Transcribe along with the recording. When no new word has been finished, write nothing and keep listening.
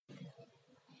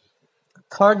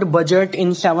Third budget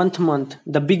in seventh month,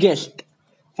 the biggest.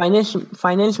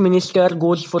 Finance Minister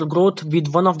goes for growth with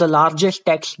one of the largest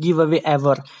tax giveaway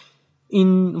ever.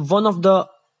 In one of the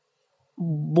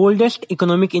boldest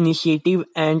economic initiative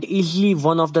and easily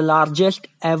one of the largest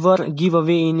ever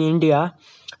giveaway in India,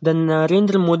 the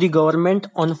Narendra Modi government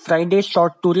on Friday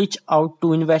sought to reach out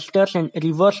to investors and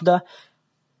reverse the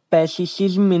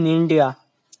pessimism in India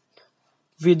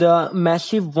with a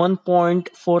massive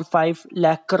 1.45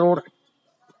 lakh crore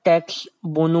tax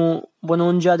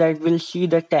bonanza that will see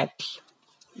the tax.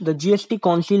 The GST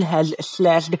Council has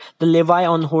slashed the levy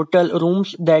on hotel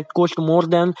rooms that cost more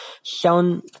than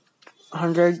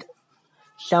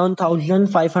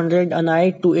 7,500 a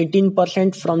night to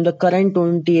 18% from the current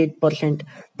 28%.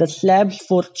 The slabs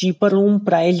for cheaper room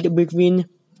priced between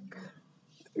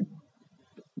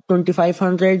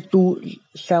 2,500 to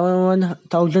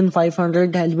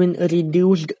 7,500 has been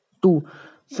reduced to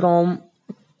from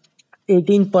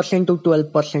 18% to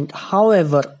 12%.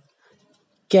 However,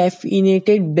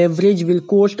 caffeinated beverage will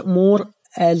cost more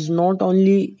as not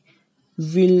only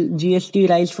will GST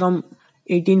rise from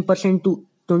 18% to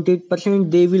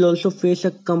 28%, they will also face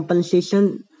a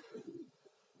compensation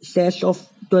cess of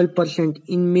 12%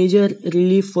 in major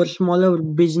relief for smaller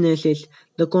businesses.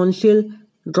 The council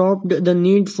dropped the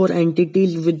need for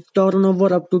entities with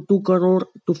turnover up to 2 crore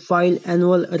to file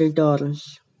annual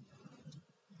returns.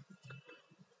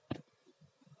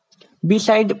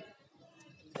 Beside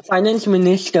Finance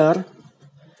Minister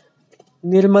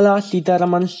Nirmala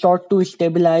Sitharaman sought to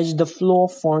stabilize the flow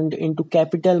of funds into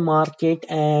capital market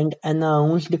and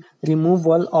announced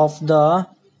removal of the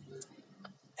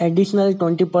additional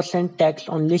 20% tax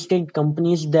on listed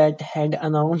companies that had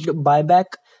announced buyback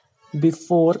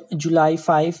before July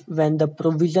 5 when the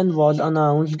provision was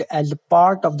announced as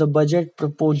part of the budget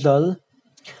proposal.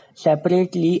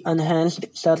 Separately, enhanced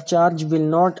surcharge will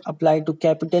not apply to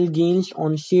capital gains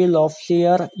on sale of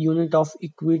share, unit of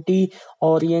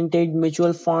equity-oriented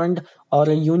mutual fund, or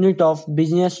a unit of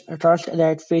business trust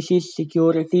that faces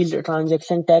securities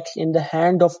transaction tax in the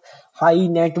hand of high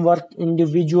net worth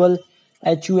individual,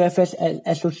 HUFS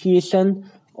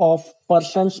Association of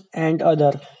Persons and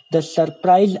other. The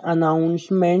surprise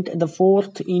announcement, the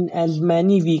fourth in as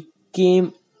many weeks,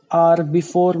 came hours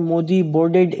before Modi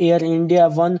boarded Air India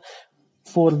One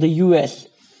for the US,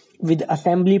 with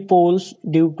assembly polls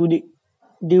due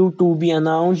to be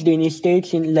announced in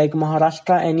states like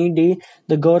Maharashtra any day.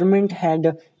 The government had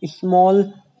a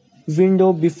small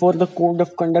window before the code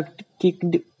of conduct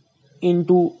kicked in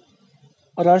to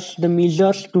rush the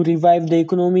measures to revive the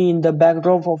economy in the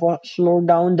backdrop of a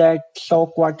slowdown that saw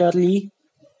quarterly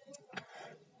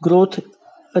growth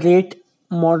rate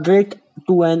moderate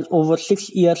to an over 6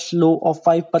 year low of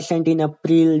 5% in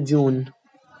April-June.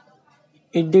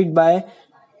 It did by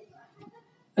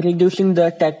reducing the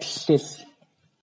taxes.